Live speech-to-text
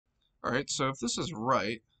Alright, so if this is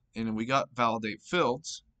right, and we got validate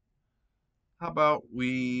fields, how about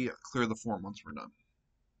we clear the form once we're done?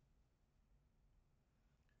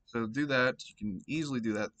 So to do that, you can easily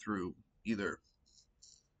do that through either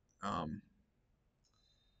um,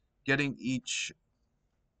 getting each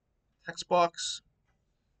text box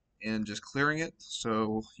and just clearing it.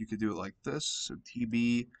 So you could do it like this. So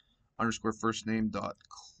tb underscore first name dot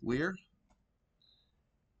clear.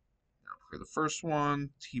 Now clear the first one.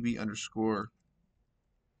 tb underscore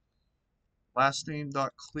last name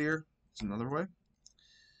dot clear. It's another way.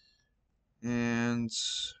 And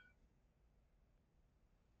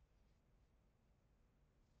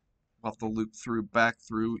we'll have to loop back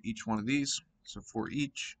through each one of these. So for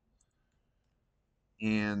each,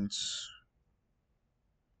 and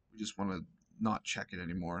we just want to not check it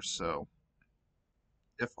anymore. So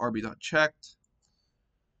if rb.checked,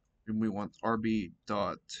 and we want rb.checked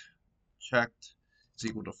is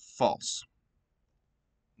equal to false.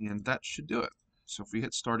 And that should do it. So if we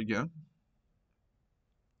hit start again,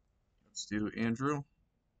 let's do Andrew,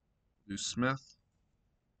 do Smith,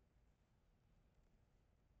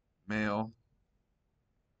 male,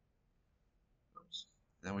 oops.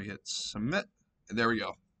 Then we hit submit, and there we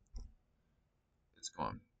go. It's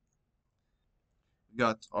gone. We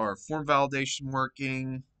got our form validation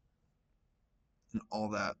working and all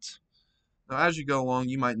that. Now, as you go along,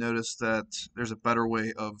 you might notice that there's a better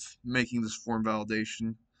way of making this form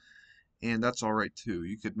validation, and that's all right too.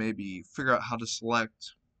 You could maybe figure out how to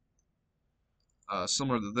select,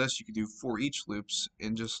 similar to this, you could do for each loops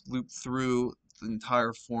and just loop through the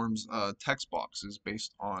entire form's text boxes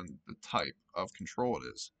based on the type of control it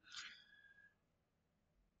is,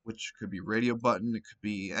 which could be radio button, it could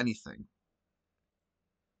be anything.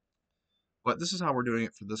 But this is how we're doing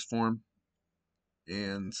it for this form,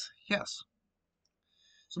 and yes.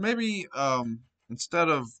 So maybe instead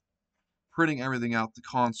of printing everything out the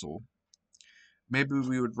console, maybe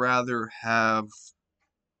we would rather have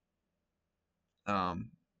um,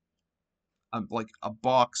 like a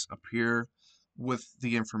box appear with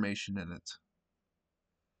the information in it.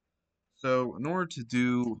 So in order to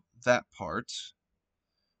do that part,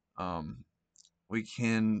 we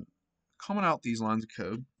can comment out these lines of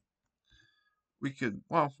code. We could,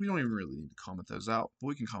 well, we don't even really need to comment those out, but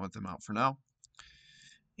we can comment them out for now.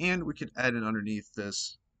 And we could add in underneath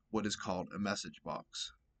this what is called a message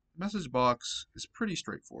box. Message box is pretty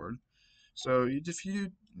straightforward. So if you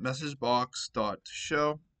do message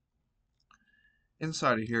box.show,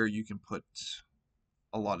 inside of here you can put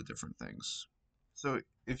a lot of different things. So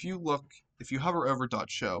if you hover over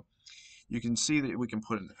 .show, you can see that we can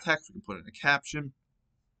put in the text, we can put in a caption,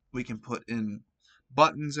 we can put in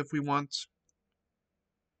buttons if we want,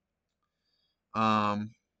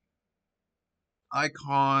 um,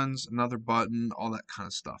 icons, another button, all that kind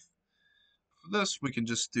of stuff. For this, we can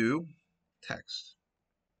just do text.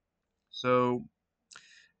 So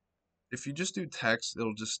if you just do text,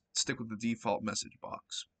 it'll just stick with the default message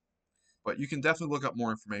box. But you can definitely look up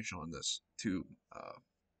more information on this to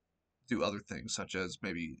do other things, such as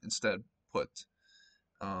maybe instead put,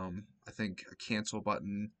 I think, a cancel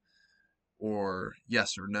button or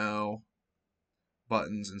yes or no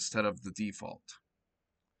buttons instead of the default.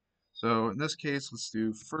 So in this case, let's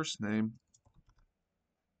do first name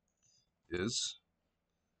is,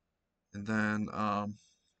 and then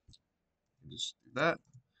just do that,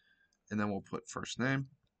 and then we'll put first name.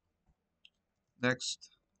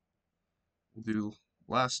 Next, we'll do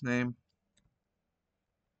last name.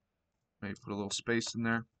 Maybe put a little space in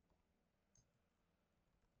there.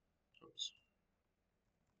 Oops.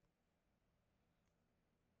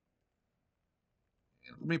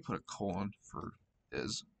 And let me put a colon for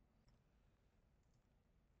is.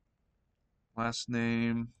 Last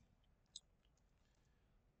name,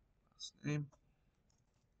 and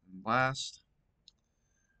last,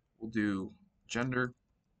 we'll do gender,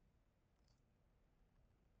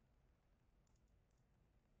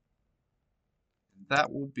 and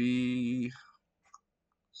that will be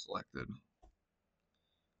selected.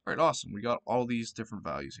 All right, awesome. We got all these different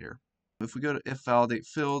values here. If we go to if validate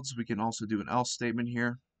fields, we can also do an else statement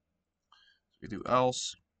here. So we do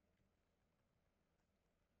else,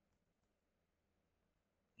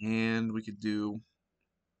 and we could do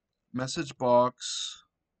message box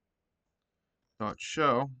dot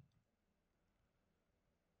show,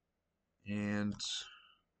 and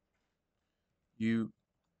we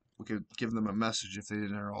could give them a message if they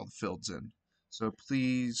didn't enter all the fields in. So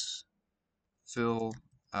please fill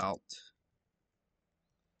out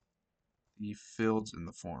the fields in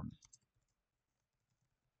the form.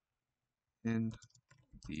 In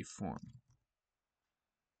the form.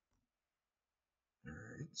 All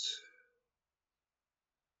right.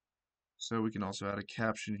 So we can also add a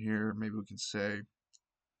caption here. Maybe we can say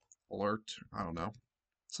alert, I don't know,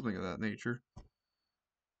 something of that nature.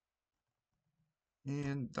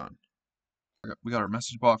 And done. We got our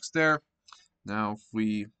message box there. Now if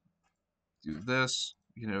we do this,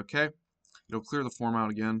 we hit OK. It'll clear the form out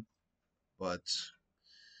again. But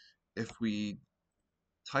if we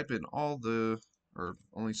type in or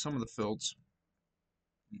only some of the fields,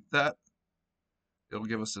 that it'll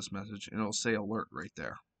give us this message and it'll say alert right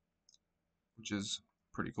there, which is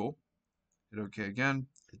pretty cool. Hit OK again.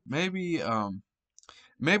 Maybe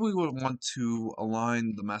maybe we would want to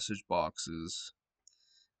align the message boxes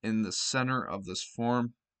in the center of this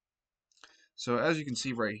form. So as you can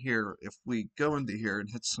see right here, if we go into here and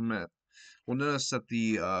hit submit, we'll notice that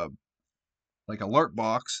the like alert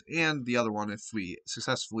box and the other one, if we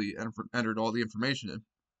successfully entered all the information in,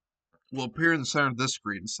 will appear in the center of this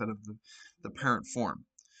screen instead of the parent form.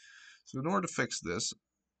 So in order to fix this,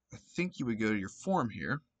 I think you would go to your form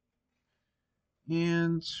here,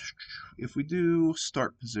 and if we do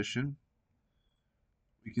start position,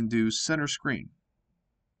 we can do center screen,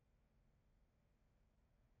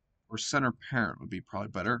 or center parent would be probably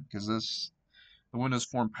better, because the Windows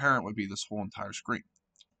form parent would be this whole entire screen.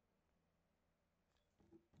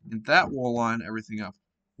 And that will align everything up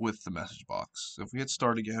with the message box. So if we hit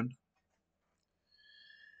start again,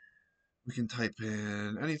 we can type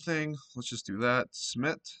in anything. Let's just do that.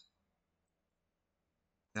 Submit.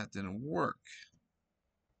 That didn't work.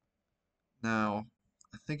 Now,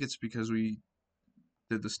 I think it's because we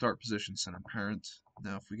did the start position center parent.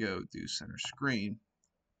 Now if we go do center screen,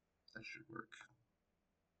 that should work.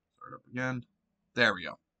 Start up again. There we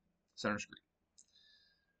go. Center screen.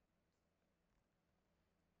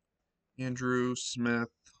 Andrew Smith,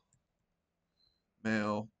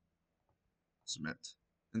 mail, submit.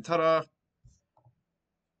 And ta-da!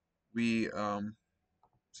 We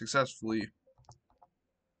successfully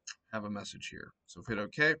have a message here. So if we hit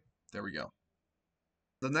OK, there we go.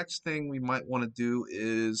 The next thing we might want to do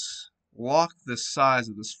is lock the size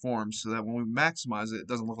of this form so that when we maximize it, it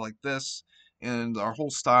doesn't look like this, and our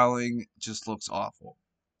whole styling just looks awful.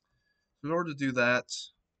 So in order to do that,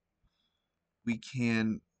 we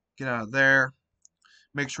can get out of there,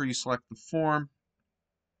 make sure you select the form,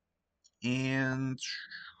 and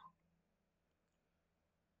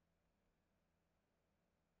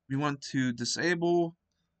we want to disable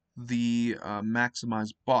the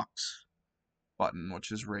maximize box button,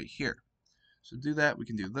 which is right here. So to do that, we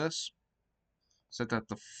can do this, set that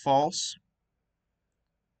to false.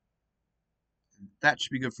 That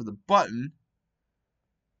should be good for the button,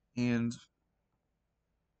 and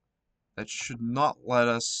that should not let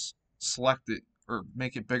us select it or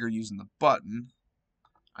make it bigger using the button.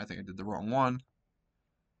 I think I did the wrong one.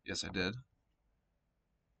 Yes, I did.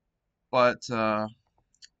 But, yeah,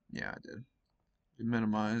 I did.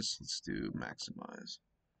 Minimize. Let's do maximize.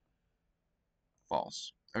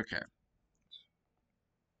 False. Okay.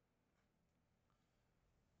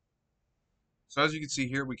 So as you can see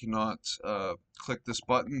here, we cannot click this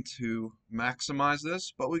button to maximize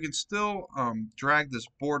this, but we can still drag this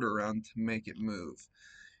border around to make it move.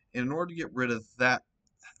 And in order to get rid of that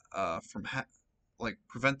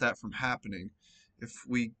prevent that from happening, if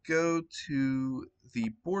we go to the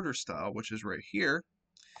border style, which is right here,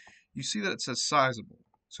 you see that it says sizable.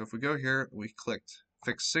 So if we go here, we clicked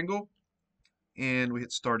fix single, and we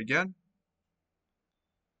hit start again,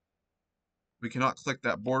 we cannot click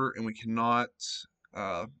that border, and we cannot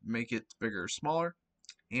make it bigger or smaller,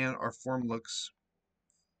 and our form looks